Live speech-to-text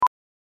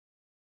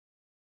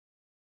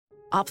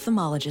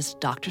Ophthalmologist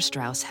Dr.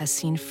 Strauss has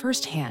seen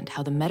firsthand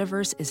how the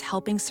metaverse is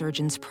helping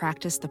surgeons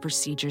practice the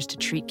procedures to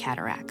treat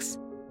cataracts.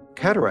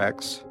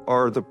 Cataracts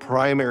are the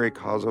primary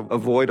cause of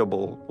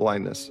avoidable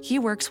blindness. He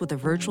works with a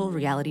virtual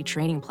reality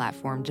training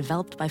platform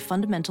developed by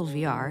Fundamental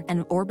VR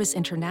and Orbis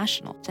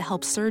International to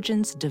help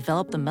surgeons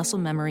develop the muscle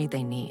memory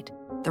they need.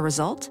 The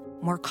result?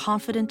 More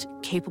confident,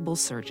 capable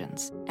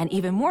surgeons. And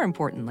even more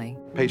importantly,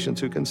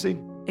 Patients who can see.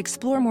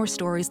 explore more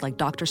stories like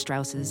Dr.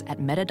 Strauss's at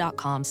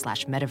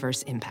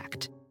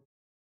meta.com/metaverseimpact.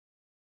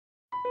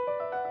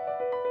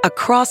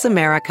 Across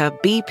America,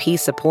 BP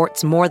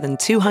supports more than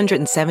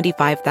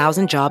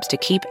 275,000 jobs to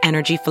keep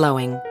energy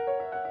flowing.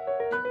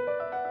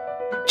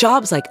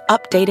 Jobs like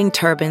updating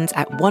turbines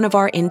at one of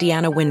our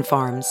Indiana wind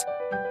farms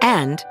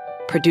and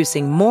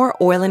producing more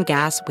oil and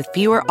gas with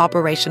fewer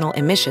operational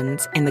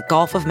emissions in the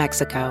Gulf of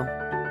Mexico.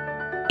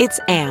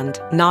 It's and,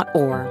 not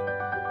or.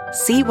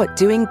 See what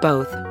doing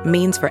both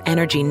means for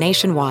energy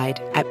nationwide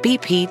at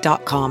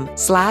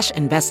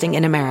bp.com/investing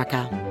in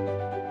America.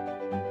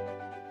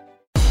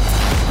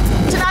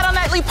 Tonight on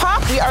Nightly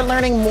Pop, we are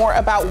learning more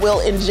about Will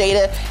and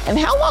Jada and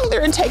how long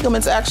their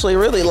entanglements actually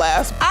really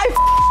last. I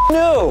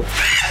knew.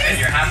 And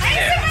you're happy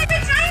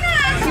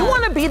there. You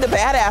want to be the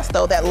badass,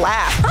 though, that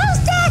laughs.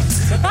 Roast it!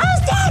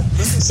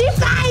 She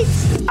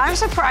fights! I'm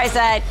surprised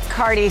that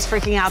Cardi's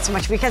freaking out so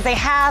much because they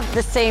have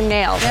the same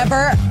nails.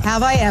 Never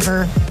have I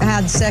ever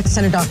had sex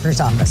in a doctor's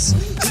office.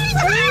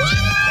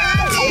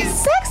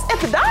 Sex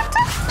at the doctor?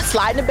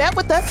 Slide in bed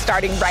with us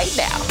starting right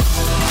now.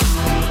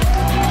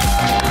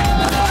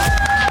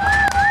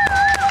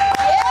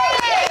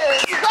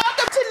 Yes!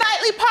 Welcome to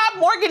Nightly Pop.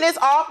 Morgan is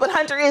off, but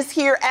Hunter is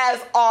here as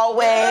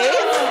always.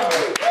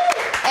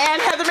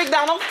 And Heather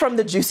McDonald from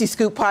the Juicy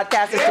Scoop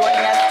podcast is joining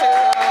us too.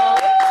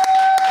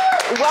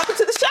 Welcome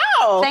to the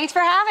show. Thanks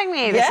for having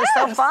me. This is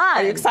so fun.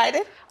 Are you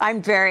excited?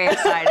 I'm very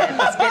excited.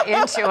 Let's get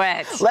into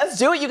it. Let's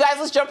do it, you guys.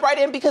 Let's jump right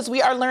in because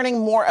we are learning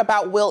more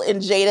about Will and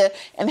Jada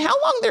and how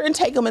long their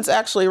entanglements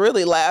actually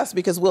really last,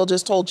 because Will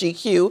just told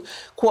GQ,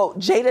 quote,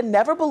 Jada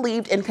never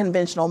believed in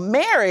conventional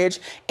marriage,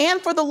 and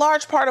for the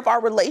large part of our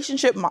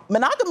relationship,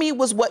 monogamy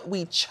was what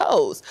we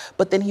chose.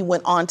 But then he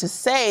went on to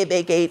say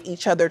they gave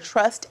each other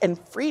trust and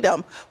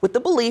freedom with the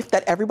belief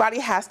that everybody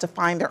has to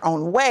find their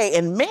own way,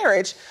 and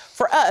marriage,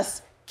 for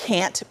us,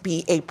 can't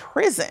be a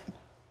prison.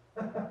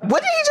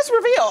 What did he just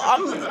reveal?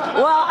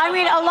 Well, I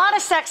mean, a lot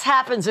of sex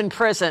happens in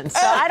prison,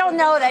 so I don't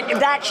know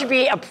that should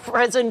be a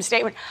prison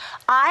statement.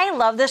 I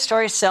love this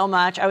story so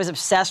much. I was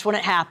obsessed when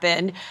it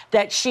happened,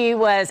 that she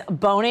was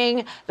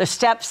boning the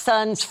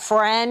stepson's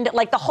friend.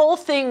 Like, the whole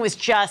thing was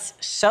just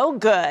so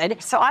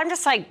good. So I'm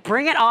just like,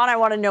 bring it on. I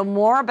want to know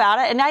more about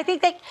it. And I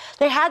think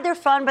they had their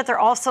fun, but they're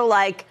also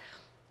like,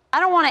 I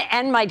don't want to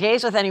end my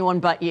days with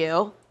anyone but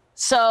you.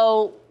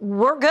 So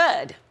we're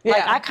good. Yeah.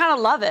 Like, I kind of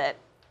love it.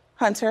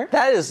 Hunter?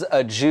 That is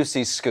a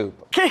juicy scoop.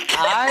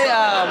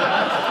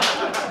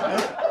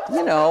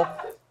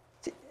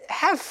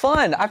 Have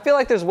fun. I feel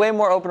like there's way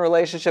more open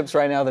relationships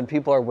right now than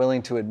people are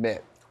willing to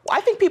admit. I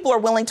think people are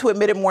willing to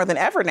admit it more than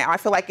ever now. I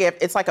feel like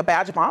it's like a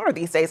badge of honor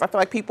these days. I feel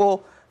like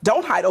people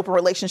don't hide open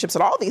relationships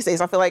at all these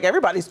days. I feel like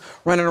everybody's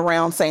running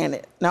around saying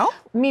it. No?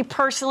 Me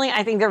personally,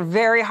 I think they're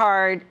very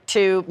hard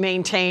to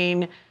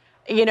maintain.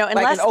 Unless,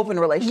 like an open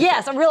relationship.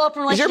 Yes, a real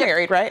open relationship. You're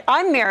married, right?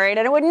 I'm married,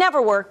 and it would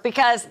never work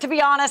because, to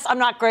be honest, I'm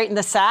not great in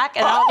the sack,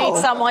 and I don't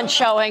need someone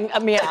showing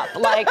me up.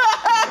 Like,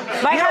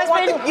 my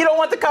husband. You don't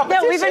want the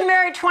competition. No, we've been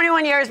married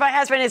 21 years. My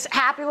husband is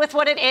happy with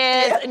what it is.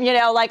 Yeah. And,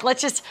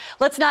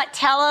 let's not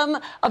tell him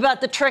about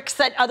the tricks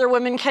that other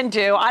women can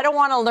do. I don't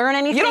want to learn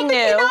anything You don't new.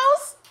 think he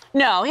knows?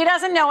 No, he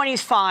doesn't know, and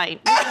he's fine.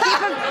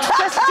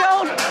 Just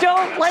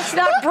don't, let's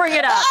not bring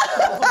it up.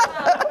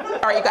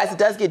 All right, you guys, it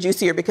does get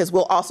juicier because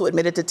Will also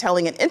admitted to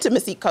telling an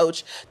intimacy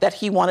coach that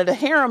he wanted a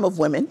harem of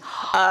women.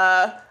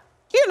 I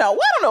don't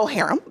know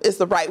harem is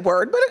the right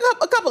word, but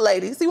a couple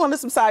ladies. He wanted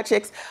some side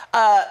chicks.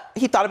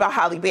 He thought about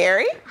Halle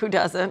Berry. Who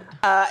doesn't?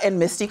 And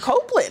Misty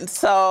Copeland.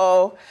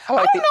 So I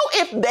don't know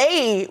if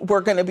they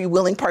were going to be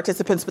willing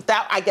participants, but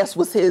that, I guess,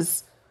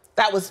 was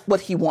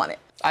what he wanted.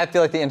 I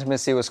feel like the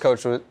intimacy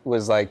coach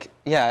was like,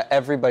 yeah,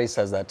 everybody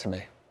says that to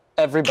me.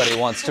 Everybody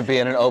wants to be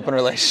in an open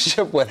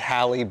relationship with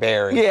Halle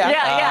Berry.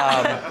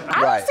 Yeah.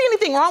 I don't see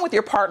anything wrong with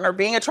your partner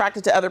being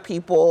attracted to other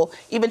people,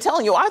 even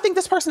telling you, I think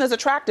this person is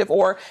attractive,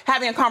 or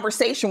having a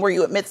conversation where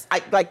you admit,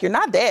 like, you're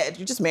not dead,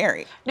 you're just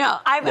married. No,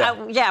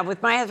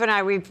 with my husband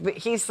and I,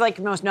 he's like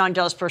the most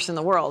non-jealous person in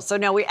the world. So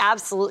no, we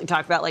absolutely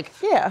talk about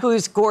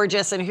who's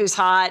gorgeous and who's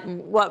hot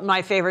and what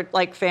my favorite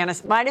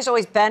fantasy. Mine has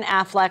always Ben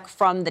Affleck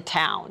from The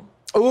Town.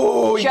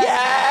 Oh,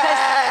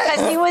 yes!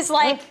 Because he was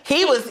like...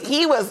 He was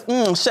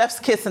chef's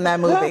kiss in that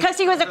movie. Because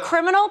he was a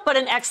criminal, but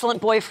an excellent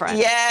boyfriend.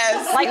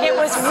 Yes. Like, it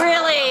was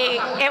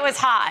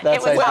hot.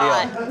 That's it was ideal.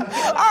 hot.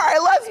 All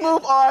right, let's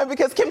move on,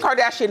 because Kim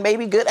Kardashian may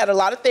be good at a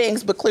lot of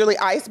things, but clearly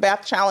Ice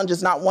Bath Challenge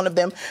is not one of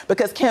them,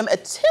 because Kim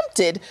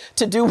attempted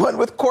to do one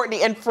with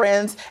Kourtney and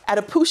friends at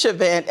a Pusha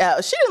event.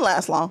 She didn't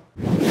last long.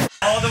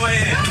 All the way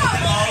in,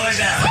 all the way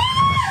down.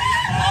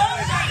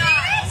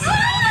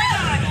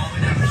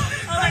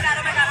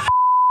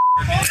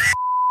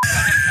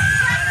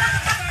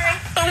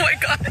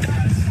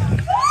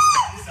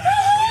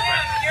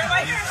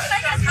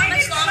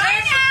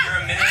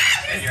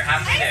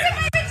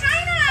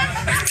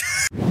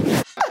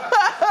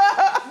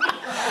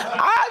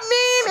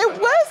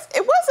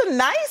 a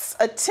nice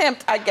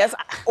attempt, I guess.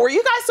 Were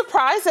you guys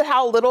surprised at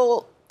how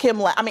little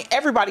Kim I mean,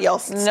 everybody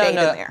else stayed in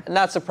there.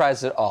 Not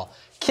surprised at all.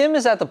 Kim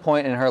is at the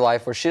point in her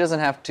life where she doesn't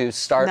have to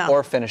start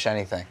or finish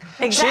anything.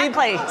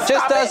 Exactly.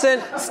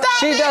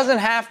 She doesn't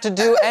have to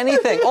do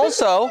anything.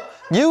 Also,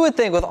 you would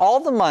think with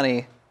all the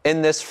money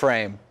in this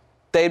frame,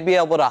 they'd be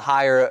able to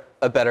hire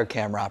a better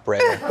camera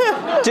operator.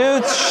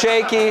 Dude's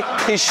shaky.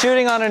 He's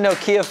shooting on a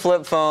Nokia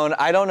flip phone.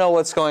 I don't know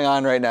what's going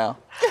on right now.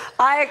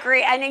 I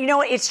agree. And you know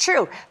what? It's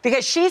true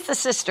because she's the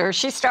sister.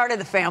 She started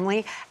the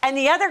family. And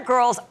the other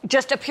girls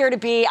just appear to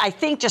be, I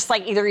think, just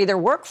like either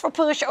work for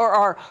Push or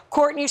are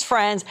Courtney's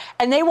friends.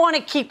 And they want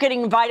to keep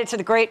getting invited to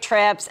the great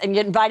trips and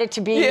get invited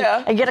to be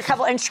and get a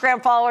couple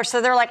Instagram followers. So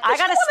they're like, I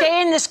got to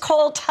stay in this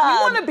cold tub. You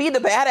want to be the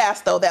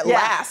badass, though, that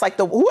lasts. Like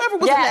whoever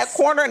was in that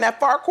corner, in that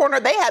far corner,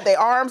 they had their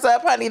arms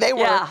up, honey. They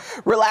were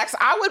relaxed.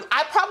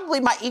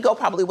 My ego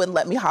probably wouldn't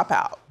let me hop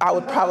out. I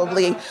would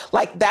probably,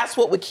 that's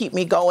what would keep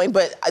me going.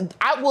 But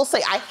I will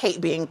say I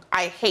hate being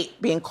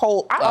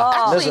cold.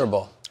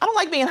 Miserable. I don't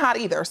like being hot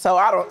either, so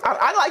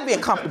I like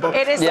being comfortable.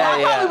 It is. So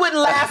I probably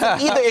wouldn't last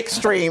in either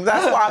extreme.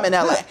 That's why I'm in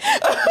LA.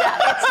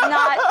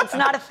 It's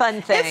not a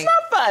fun thing. It's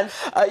not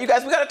fun. You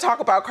guys, we got to talk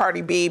about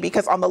Cardi B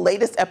because on the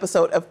latest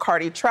episode of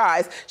Cardi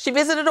Tries, she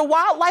visited a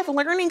wildlife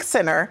learning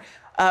center.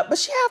 But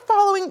she had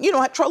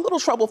a little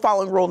trouble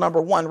following rule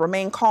number 1,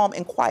 remain calm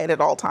and quiet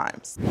at all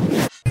times.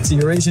 It's the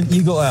Eurasian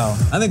eagle owl.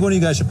 I think one of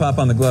you guys should pop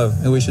on the glove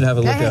and we should have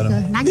a look at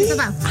him. I'm getting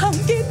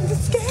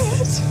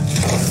scared.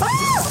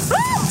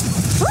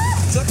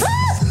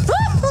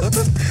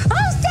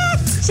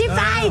 She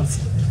bites.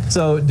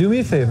 So do me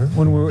a favor,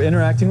 when we're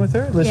interacting with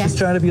her, let's just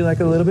try to be like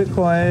a little bit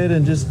quiet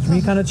and just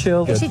be kind of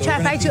chill. If she try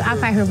to fight you, I'll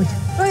fight her with you.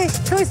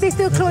 Chloe, stay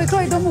still. Chloe,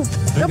 don't move.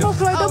 Don't move,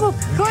 Chloe, don't move.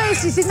 Chloe,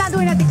 she's not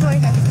doing nothing, Chloe.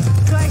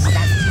 Chloe, she's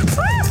not.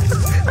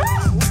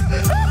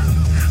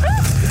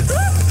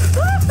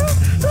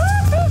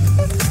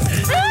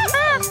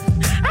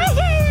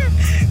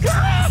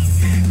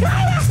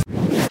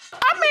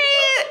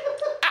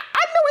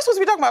 Supposed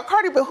to be talking about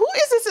Cardi, but who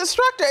is this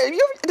instructor? Is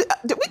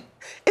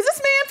this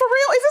man for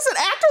real? Is this an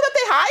actor that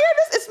they hired?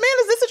 This man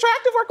is this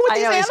attractive working with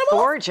these animals? He's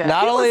gorgeous.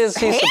 Not only is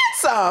he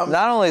handsome.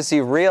 Not only is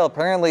he real,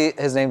 apparently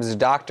his name is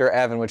Dr.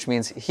 Evan, which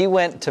means he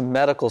went to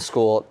medical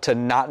school to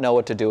not know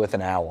what to do with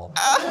an owl.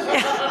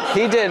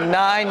 He did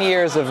 9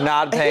 years of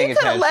not paying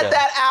attention. He could have let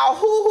that owl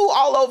hoo-hoo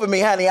all over me,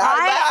 honey.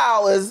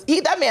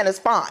 That man is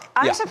fine.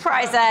 I'm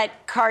surprised that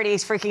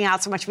Cardi's freaking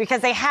out so much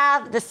because they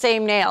have the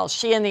same nails.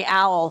 She and the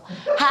owl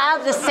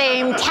have the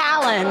same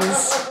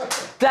talons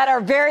that are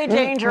very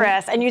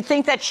dangerous. And you'd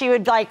think that she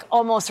would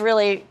almost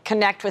really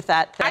connect with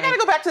that thing. I gotta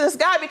go back to this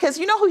guy because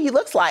you know who he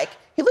looks like?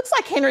 He looks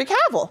like Henry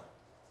Cavill.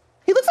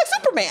 He looks like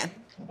Superman.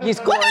 He's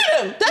gorgeous. Look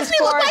at him. Doesn't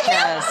he look like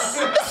him?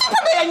 It's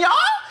Superman, y'all.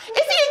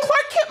 Is he in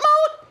Clark Kent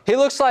mode? He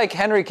looks like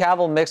Henry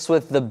Cavill mixed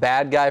with the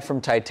bad guy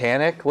from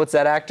Titanic. What's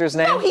that actor's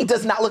name? No, he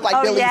does not look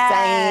like Billy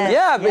Zane.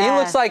 Yeah, but he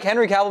looks like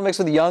Henry Cavill mixed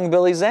with young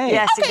Billy Zane.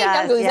 Yes, okay, he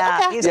does. Billy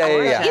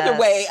Zane. Okay. Either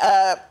way,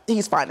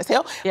 he's fine as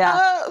hell. Yeah.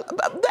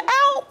 The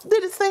owl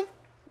did his thing.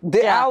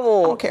 The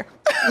owl. I don't care.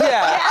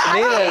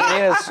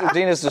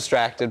 Nina's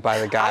distracted by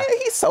the guy.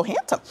 He's so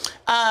handsome.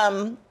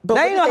 But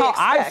now you know how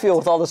I feel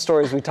with all the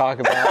stories we talk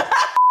about.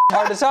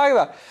 Hard to talk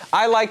about.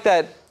 I like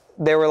that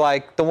they were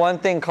like, the one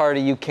thing,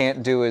 Cardi, you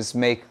can't do is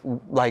make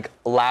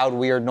loud,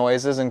 weird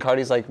noises. And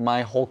Cardi's like,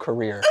 my whole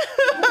career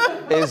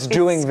is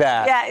doing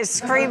that. Yeah, is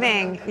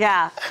screaming.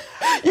 Yeah.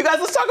 You guys,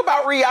 let's talk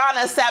about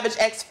Rihanna's Savage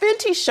X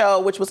Fenty show,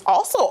 which was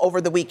also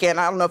over the weekend.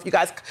 I don't know if you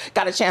guys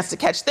got a chance to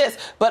catch this,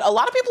 but a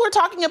lot of people are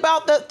talking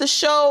about the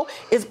show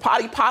is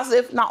body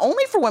positive, not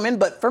only for women,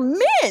 but for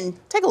men.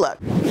 Take a look.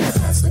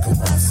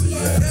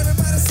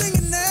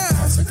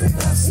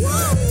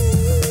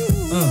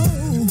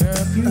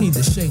 You need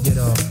to shake it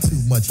off. Too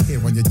much hair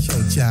on your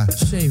chocha.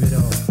 Shave it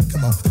off.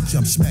 Come on,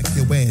 jump, smack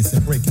your ass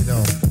and break it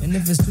off. And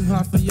if it's too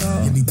hot for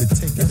y'all, you need to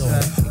take it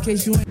off. In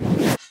case you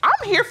ain't.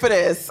 I'm here for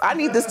this. I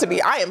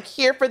am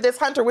here for this.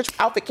 Hunter, which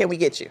outfit can we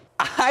get you?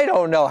 I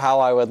don't know how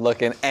I would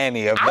look in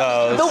any of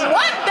those.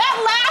 That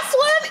last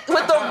one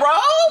with the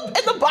robe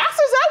and the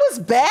boxers, that was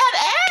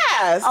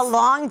badass. A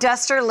long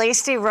duster,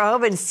 lacy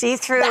robe and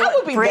see-through that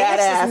would be briefs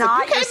badass. is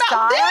not your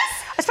style.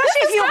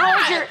 Especially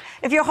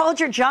if you hold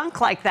your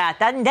junk like that,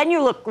 then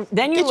you look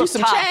Get you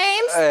some tough.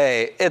 chains.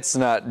 Hey, it's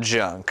not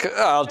junk,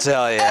 I'll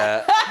tell you.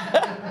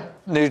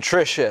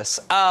 Nutritious.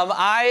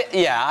 I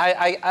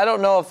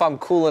don't know if I'm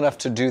cool enough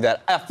to do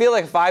that. I feel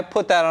like if I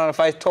put that on, if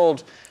I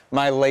told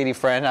my lady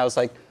friend, I was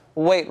like,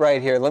 wait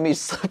right here, let me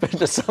slip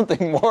into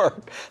something more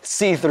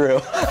see-through.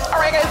 All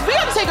right, guys, we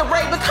have to take a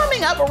break, but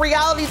coming up, a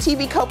reality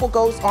TV couple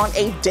goes on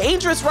a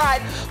dangerous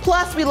ride.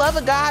 Plus, we love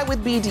a guy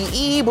with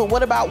BDE, but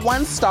what about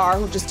one star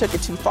who just took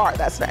it too far?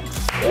 That's next.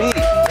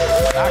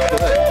 Not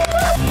good.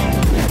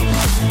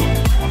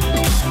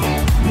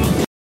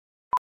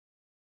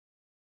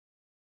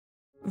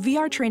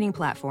 VR training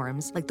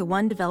platforms, like the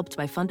one developed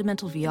by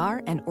Fundamental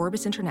VR and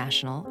Orbis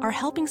International, are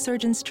helping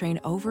surgeons train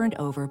over and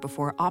over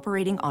before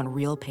operating on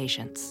real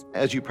patients.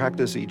 As you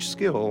practice each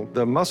skill,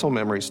 the muscle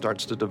memory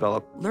starts to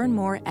develop. Learn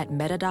more at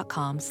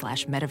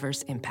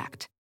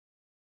meta.com/metaverseimpact.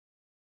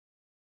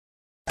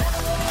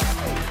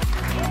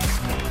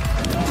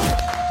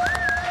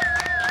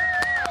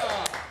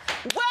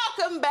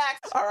 Welcome back.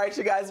 All right,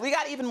 you guys, we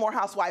got even more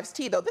Housewives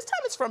tea, though. This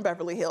time it's from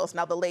Beverly Hills.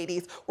 Now, the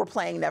ladies were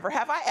playing Never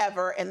Have I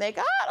Ever, and they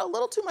got a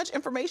little too much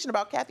information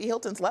about Kathy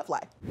Hilton's love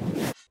life.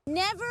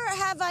 Never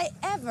have I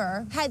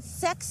ever had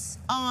sex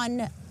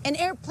on an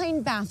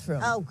airplane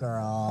bathroom. Oh,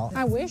 girl.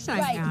 I wish I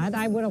had.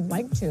 I would have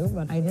liked to,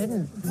 but I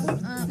didn't.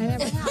 I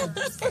never had.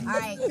 All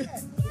right.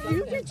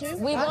 You did too.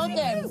 We both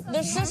did.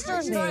 The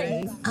sisters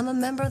did. I'm a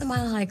member of the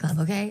Mile High Club,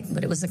 okay?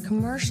 But it was a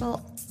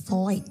commercial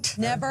flight.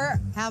 Never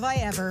have I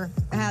ever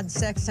had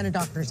sex in a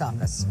doctor's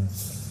office.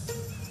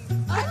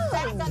 I had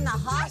sex in the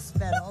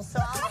hospital, so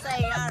I'll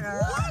say I don't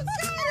know.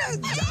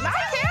 Not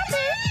Kathy.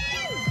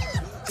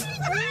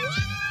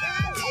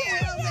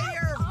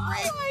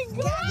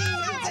 Kathy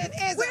Hilton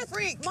is a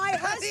freak. My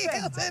husband.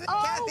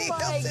 Kathy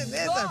Hilton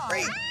is a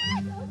freak.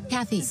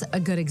 Kathy's a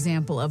good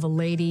example of a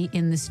lady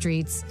in the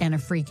streets and a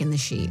freak in the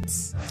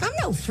sheets. I'm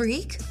no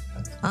freak.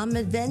 I'm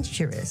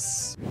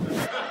adventurous.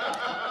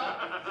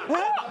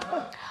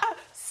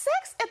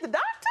 Sex at the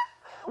doctor?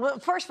 Well,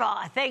 first of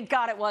all, thank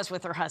God it was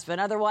with her husband.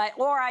 Otherwise,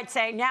 or I'd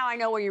say, now I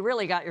know where you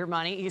really got your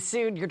money. You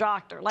sued your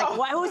doctor. Like,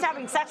 who's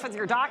having sex with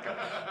your doctor?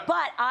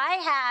 But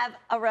I have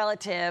a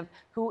relative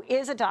who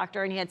is a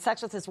doctor, and he had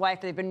sex with his wife.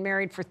 They've been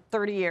married for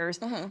 30 years.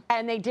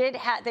 And they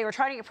were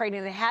trying to get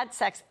pregnant. They had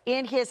sex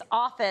in his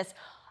office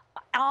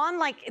on,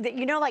 like,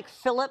 you know, like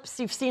Philips.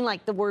 You've seen,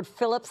 like, the word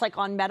Philips, like,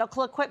 on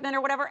medical equipment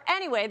or whatever.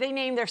 Anyway, they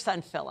named their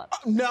son Philip.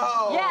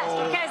 No.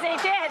 Yes, because they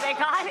did. They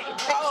got it.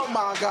 Oh,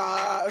 my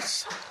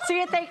gosh. See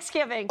you at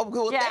Thanksgiving. Oh,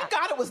 well, thank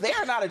God it was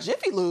there, not a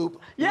Jiffy Lube.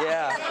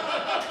 Yeah.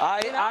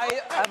 I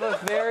have a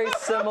very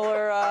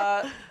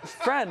similar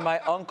friend. My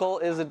uncle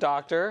is a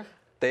doctor.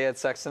 They had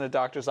sex in a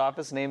doctor's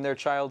office, named their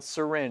child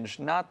Syringe.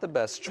 Not the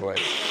best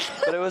choice,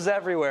 but it was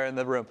everywhere in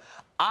the room.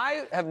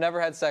 I have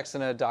never had sex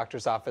in a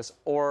doctor's office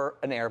or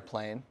an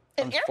airplane.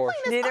 An airplane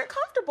is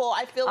uncomfortable,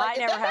 I feel like.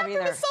 I never have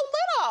either. It's so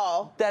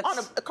little on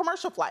a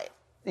commercial flight.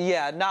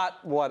 Yeah,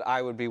 not what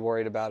I would be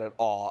worried about at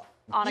all.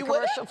 On a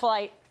commercial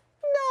flight?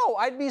 No,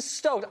 I'd be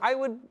stoked. I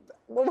would...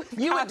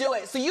 You would do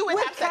it. So you would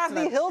have sex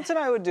Kathy Hilton,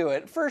 I would do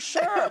it, for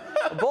sure.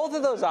 Both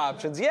of those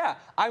options, yeah.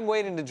 I'm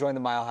waiting to join the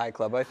Mile High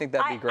Club. I think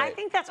that'd be great. I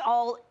think that's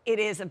all it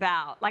is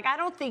about. Like, I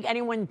don't think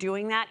anyone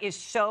doing that is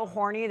so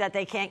horny that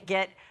they can't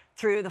get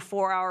through the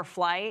 4-hour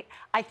flight.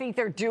 I think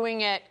they're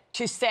doing it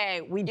to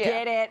say, we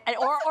did it,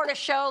 or to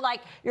show,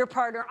 like, your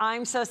partner,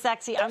 I'm so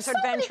sexy, I'm so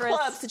adventurous. There's so many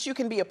clubs that you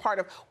can be a part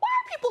of. Why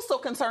are people so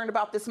concerned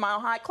about this Mile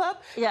High Club?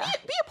 Yeah. Be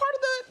a part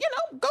of the,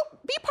 go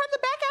be a part of the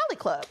back alley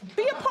club.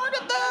 Be a part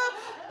of the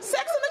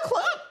sex in the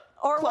club.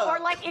 Or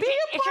like, be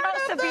a part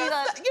of the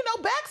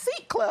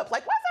backseat club.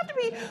 Like, why does it have to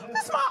be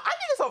this Mile? I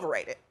think it's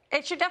overrated.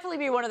 It should definitely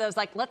be one of those,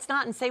 like, let's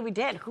not and say we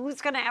did. Who's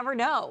going to ever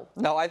know?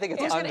 No, I think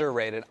it's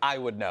underrated. I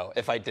would know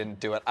if I didn't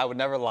do it. I would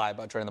never lie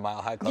about joining the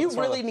Mile High Club. You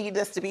really need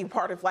this to be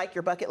part of, like,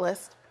 your bucket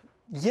list?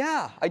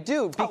 Yeah, I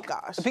do. Oh,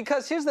 gosh.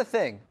 Because here's the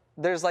thing.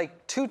 There's,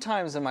 like, 2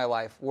 times in my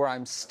life where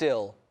I'm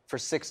still for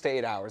 6 to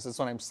 8 hours. It's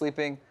when I'm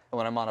sleeping and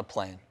when I'm on a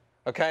plane,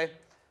 okay?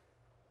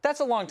 That's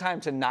a long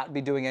time to not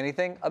be doing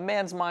anything. A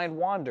man's mind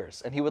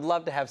wanders, and he would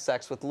love to have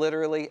sex with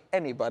literally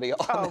anybody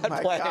on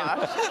that plane.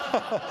 Gosh.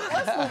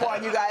 Let's move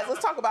on, you guys.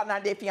 Let's talk about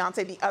 90 Day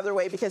Fiancé the other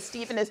way, because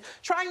Stephen is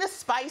trying to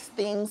spice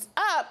things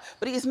up,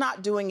 but he's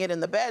not doing it in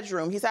the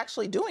bedroom. He's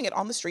actually doing it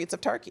on the streets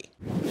of Turkey.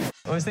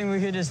 I was thinking we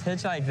could just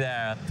hitchhike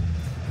there.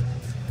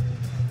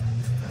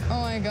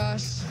 Oh my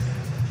gosh.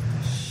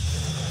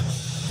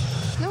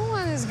 No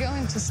one is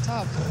going to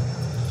stop.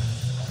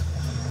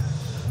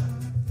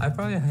 I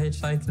probably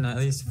hitchhiked in at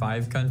least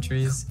 5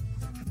 countries.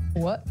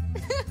 What?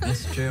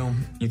 It's true.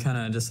 You kind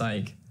of just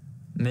like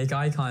make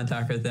eye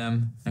contact with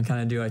them and kind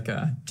of do like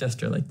a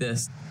gesture like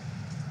this.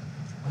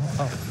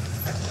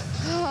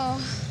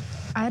 Oh.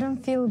 I don't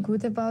feel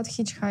good about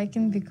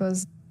hitchhiking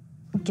because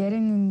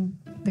getting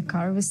in the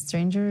car with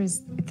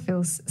strangers, it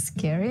feels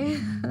scary.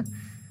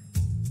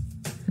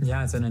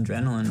 Yeah, it's an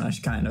adrenaline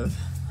rush, kind of.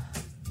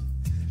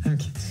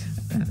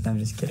 I'm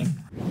just kidding.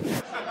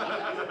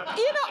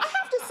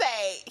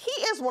 He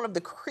is one of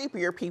the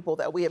creepier people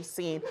that we have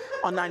seen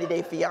on 90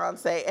 Day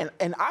Fiancé,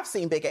 and I've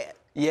seen Big Ed.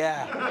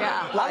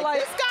 Yeah. Like,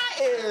 this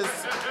guy is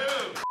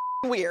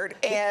weird,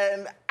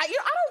 and I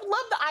don't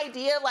love the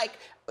idea, like,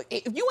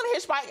 if you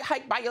want to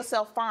hitchhike by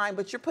yourself, fine,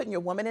 but you're putting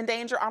your woman in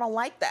danger. I don't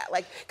like that,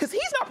 like, because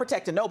he's not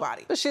protecting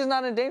nobody. But she's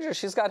not in danger.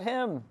 She's got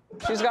him.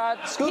 She's got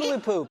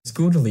Scootily Poop.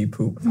 Scootily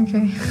Poop.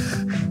 Okay.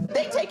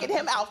 They taking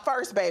him out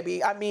first,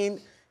 baby. I mean,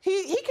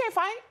 he can't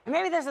fight.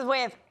 Maybe this is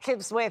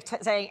Kip's way of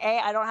saying, A,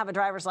 I don't have a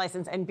driver's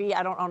license, and B,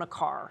 I don't own a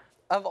car.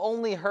 I've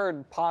only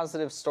heard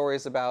positive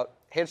stories about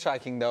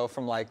hitchhiking, though,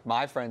 from, like,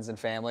 my friends and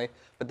family.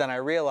 But then I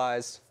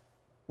realized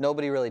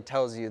nobody really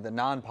tells you the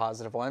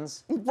non-positive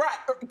ones. Right,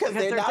 because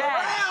they're not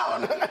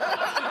around.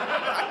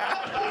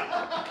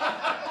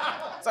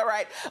 It's all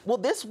right. Well,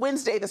 this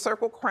Wednesday, the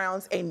Circle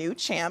crowns a new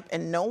champ,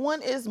 and no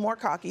one is more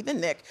cocky than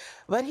Nick,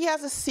 but he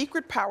has a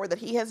secret power that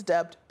he has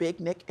dubbed Big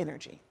Nick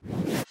Energy.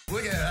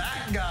 Look at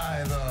that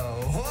guy,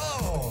 though.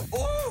 Whoa.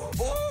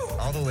 Ooh, ooh.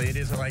 All the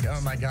ladies are like, oh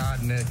my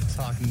God, Nick,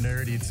 talking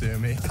nerdy to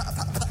me.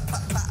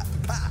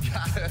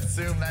 Gotta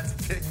assume that's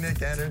Big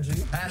Nick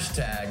Energy.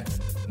 Hashtag,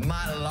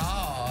 my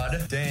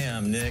lord.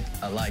 Damn, Nick,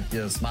 I like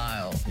your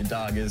smile. Your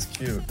dog is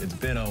cute. It's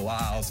been a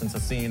while since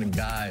I've seen a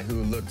guy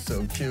who looked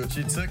so cute.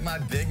 She took my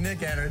Big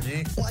Nick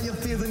Energy. Why you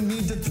feel the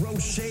need to throw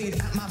shade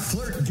at my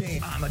flirt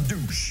game? I'm a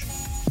douche.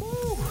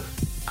 Woo.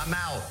 I'm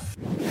out.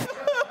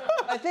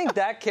 I think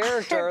that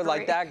character,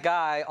 like that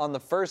guy on the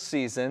first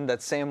season,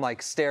 that same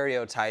like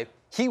stereotype,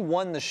 he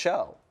won the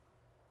show.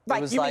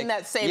 Like, you mean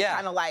that same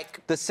kind of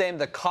like...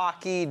 The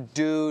cocky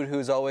dude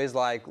who's always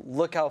like,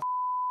 look how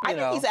I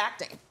think he's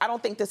acting. I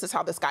don't think this is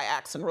how this guy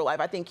acts in real life.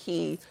 I think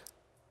he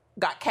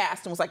got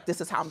cast and was like,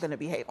 this is how I'm going to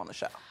behave on the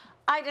show.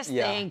 I just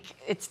think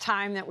it's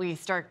time that we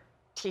start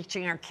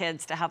teaching our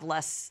kids to have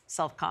less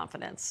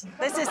self-confidence.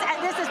 This is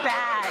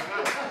bad.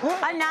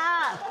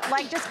 Enough.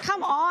 Like, just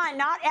come on.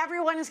 Not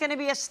everyone is going to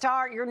be a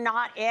star. You're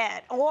not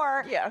it.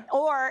 Or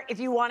if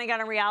you want to get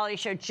on a reality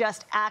show,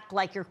 just act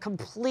like you're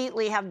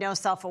completely have no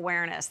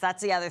self-awareness.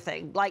 That's the other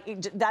thing.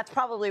 Like, that's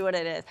probably what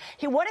it is.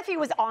 What if he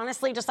was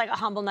honestly just like a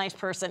humble, nice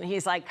person?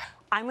 He's like,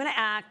 I'm going to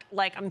act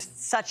like I'm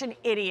such an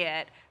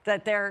idiot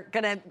that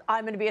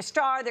I'm gonna be a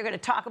star. They're gonna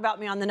talk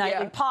about me on the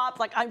Nightly Pop.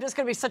 Like, I'm just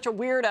gonna be such a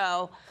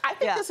weirdo. I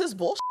think this is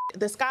bullshit.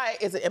 This guy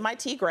is an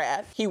MIT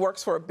grad. He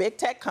works for a big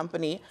tech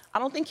company. I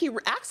don't think he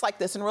acts like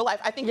this in real life.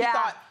 I think he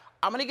thought,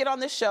 I'm gonna get on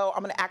this show.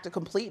 I'm gonna act a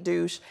complete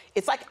douche.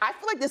 It's like, I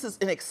feel like this is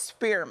an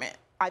experiment.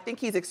 I think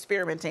he's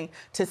experimenting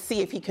to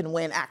see if he can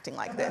win acting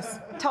like this.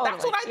 Totally.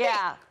 That's what I think.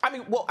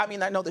 I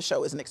mean, I know the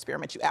show is an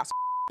experiment, you asshole.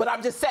 But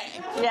I'm just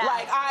saying,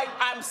 like,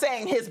 I'm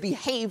saying his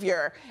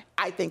behavior,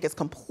 I think is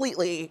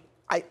completely,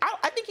 I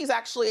think he's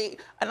actually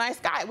a nice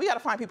guy. We got to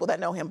find people that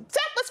know him.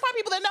 Seth, let's find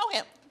people that know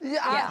him.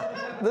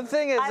 The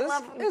thing is,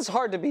 it's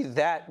hard to be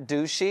that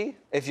douchey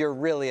if you're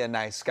really a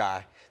nice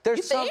guy.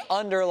 There's some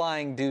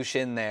underlying douche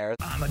in there.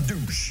 I'm a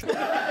douche. All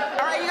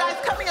right, you guys,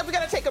 coming up, we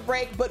got to take a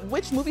break. But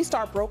which movie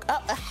star broke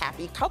up a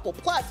happy couple?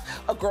 Plus,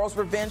 a girl's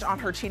revenge on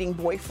her cheating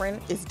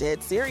boyfriend is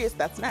dead serious.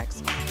 That's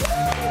next.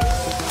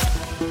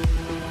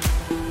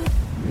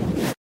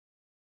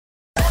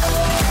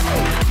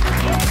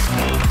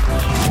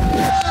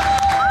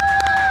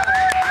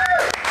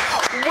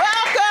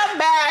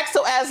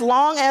 As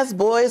long as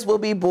boys will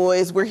be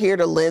boys, we're here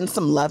to lend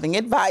some loving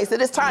advice.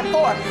 It is time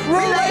for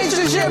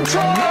Relationship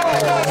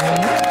Trolls.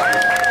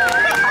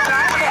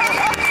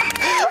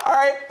 All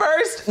right,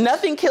 first,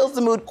 nothing kills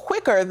the mood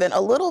quicker than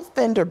a little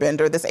fender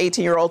bender. This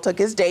 18-year-old took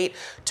his date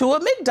to a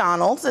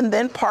McDonald's and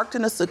then parked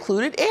in a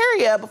secluded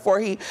area before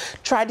he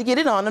tried to get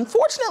it on.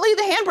 Unfortunately,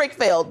 the handbrake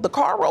failed. The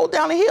car rolled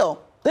down a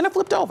hill. Then it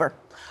flipped over.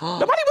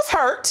 Nobody was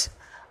hurt,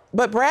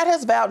 but Brad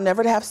has vowed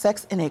never to have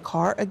sex in a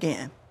car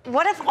again.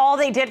 What if all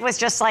they did was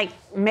just like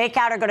make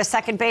out or go to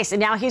second base,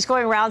 and now he's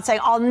going around saying,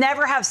 I'll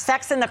never have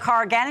sex in the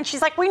car again? And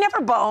she's like, we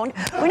never boned.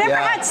 We never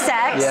had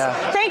sex.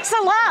 Thanks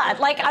a lot.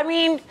 Like, I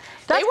mean,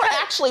 they were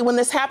actually, when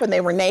this happened, they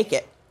were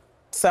naked.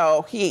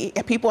 So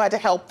people had to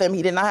help them.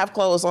 He did not have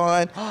clothes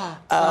on.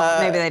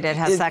 Maybe they did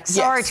have sex.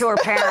 Sorry to her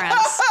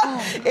parents.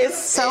 It's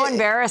so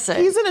embarrassing.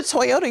 He's in a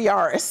Toyota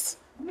Yaris.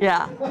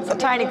 Yeah, it's a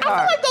tiny car.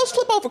 I feel like those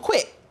flip over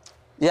quick.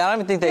 Yeah, I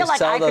don't even think they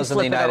sell those in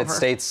the United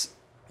States.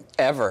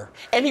 Ever.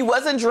 And he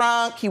wasn't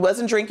drunk. He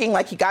wasn't drinking.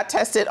 Like, he got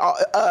tested.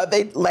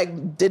 They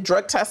did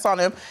drug tests on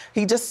him.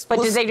 He just.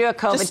 But did they do a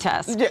COVID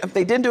test? Yeah,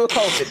 they didn't do a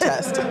COVID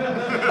test.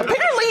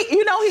 Apparently,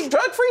 he's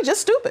drug free,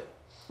 just stupid.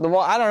 Well,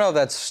 I don't know if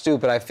that's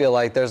stupid. I feel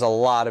like there's a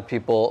lot of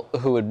people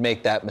who would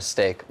make that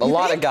mistake. A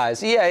lot of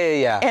guys.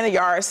 Yeah. And a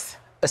Yaris.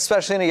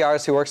 Especially in a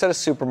Yaris who works at a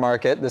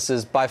supermarket. This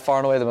is by far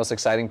and away the most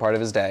exciting part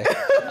of his day.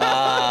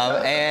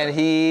 And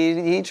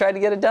he tried to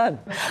get it done.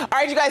 All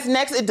right, you guys,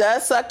 next, it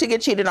does suck to get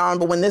cheated on,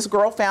 but when this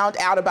girl found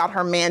out about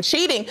her man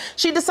cheating,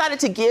 she decided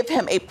to give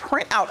him a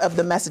printout of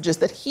the messages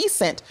that he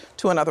sent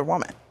to another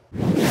woman.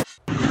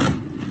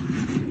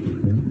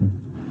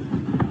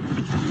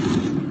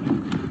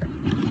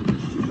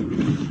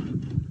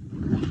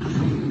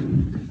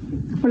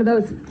 What are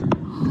those?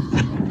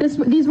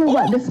 These were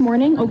what, this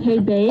morning? Okay,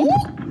 babe.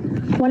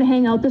 Want to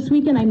hang out this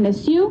weekend? I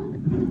miss you.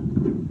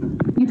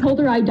 You told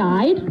her I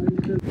died.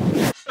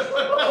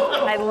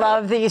 I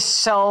love these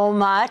so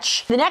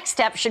much. The next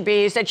step should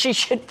be is that she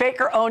should fake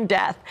her own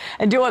death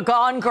and do a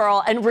Gone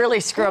Girl and really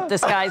screw up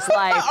this guy's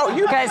life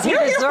because he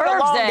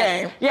deserves it.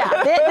 Game.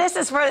 Yeah, this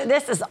is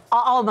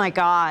oh my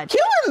God.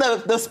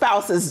 Killing the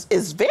spouse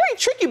is very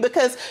tricky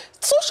because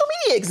social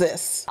media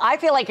exists. I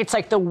feel like it's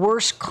like the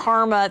worst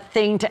karma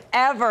thing to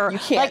ever. You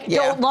can't.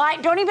 Don't lie.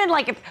 Don't even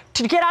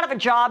to get out of a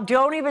job.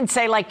 Don't even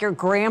say like your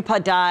grandpa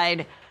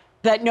died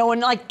that no one,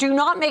 like, do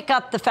not make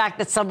up the fact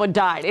that someone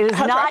died. It is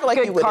Hunter, I not feel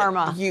like good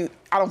karma.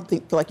 I don't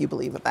feel like you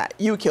believe in that.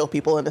 You kill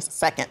people in a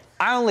second.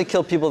 I only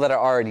kill people that are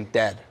already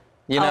dead.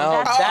 You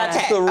know, that's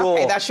okay. the rule.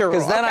 Okay, that's your rule.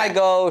 Because then I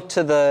go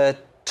to the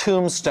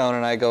tombstone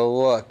and I go,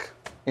 look,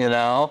 you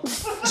know?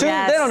 They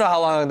don't know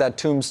how long that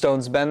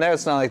tombstone's been there.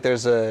 It's not like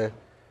there's a...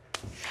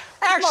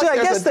 Actually, I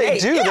guess they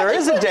do. Yeah, there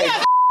is a date.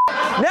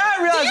 Now I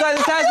realize why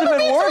this hasn't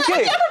been working.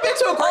 I've never been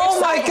to a grave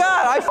Oh my site.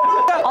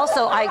 God!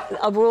 Also,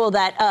 a rule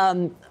that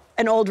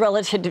an old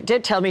relative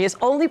did tell me is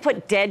only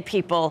put dead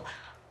people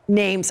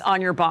names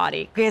on your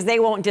body because they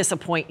won't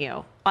disappoint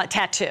you.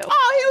 Tattoo.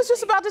 Oh, he was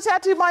just about to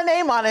tattoo my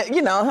name on it,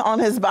 you know, on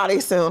his body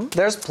soon.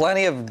 There's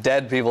plenty of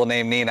dead people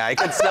named Nina. I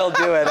could still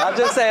do it. I'll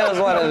just say I was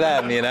one of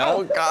them, you know?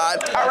 Oh,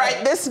 God. All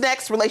right, this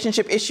next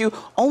relationship issue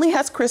only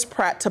has Chris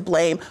Pratt to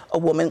blame. A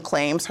woman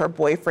claims her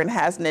boyfriend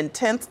has an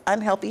intense,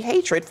 unhealthy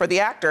hatred for the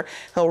actor.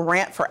 He'll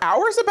rant for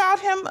hours about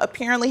him.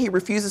 Apparently, he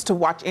refuses to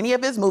watch any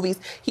of his movies.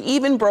 He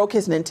even broke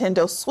his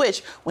Nintendo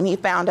Switch when he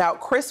found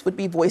out Chris would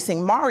be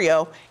voicing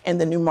Mario in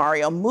the new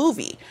Mario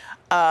movie.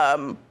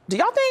 Do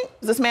y'all think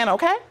this man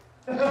okay?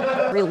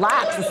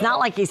 Relax. It's not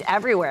like he's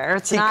everywhere.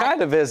 He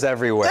kind of is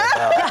everywhere.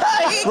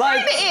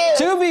 Like,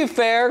 to be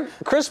fair,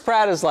 Chris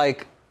Pratt is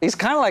like, he's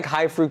kind of like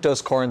high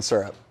fructose corn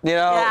syrup. You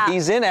know,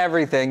 he's in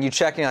everything. You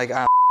check and you're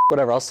like,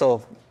 whatever, I'll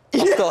still have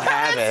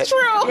it. That's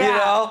true. You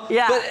know?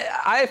 Yeah. But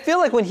I feel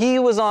like when he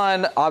was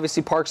on,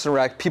 obviously, Parks and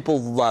Rec, people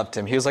loved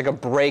him. He was like a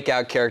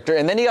breakout character.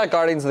 And then he got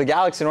Guardians of the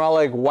Galaxy, and we're all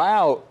like,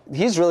 wow,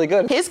 he's really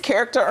good. His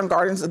character on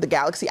Guardians of the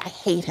Galaxy, I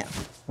hate him.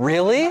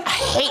 Really? I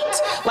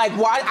hate. Like,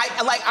 why?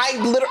 I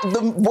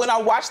literally, when I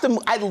watch them,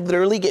 I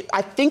literally get,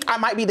 I think I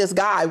might be this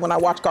guy when I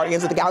watch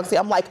Guardians of the Galaxy.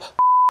 I'm like,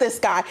 this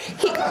guy.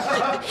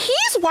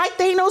 He's why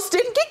Thanos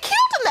didn't get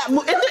killed in that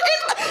movie. Can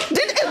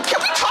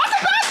we talk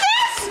about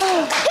this?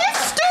 His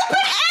stupid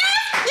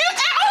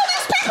ass. All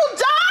these people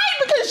died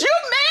because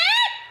you're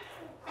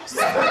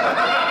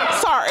mad?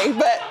 Sorry,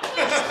 but.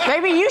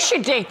 Maybe you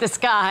should date this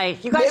guy.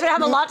 You guys would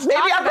have a lot to talk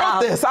about. Maybe I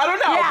wrote this. I don't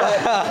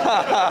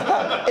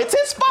know. But it's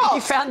his fault.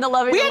 You found the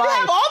love of we your life. had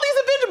to have all these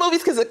Avenger movies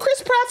because of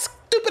Chris Pratt's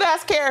stupid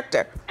ass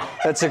character.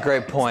 That's a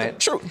great point.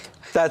 Truth.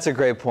 That's a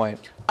great point.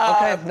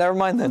 Okay, never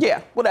mind then.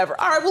 Yeah, whatever.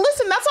 All right, well,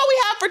 listen, that's all we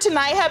have for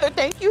tonight. Heather,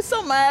 thank you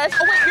so much.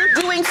 Oh, wait, you're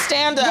doing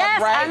stand-up, yes,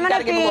 right? I'm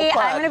going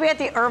to be at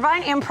the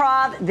Irvine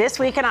Improv this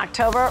week in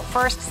October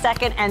 1st,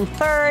 2nd, and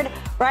 3rd,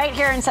 right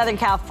here in Southern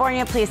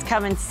California. Please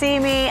come and see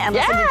me and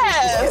listen to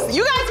GQ.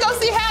 You guys go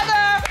see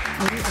Heather.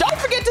 Don't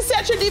forget to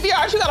set your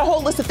DVRs. You got a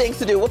whole list of things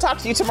to do. We'll talk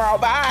to you tomorrow.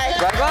 Bye.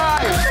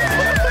 Bye-bye.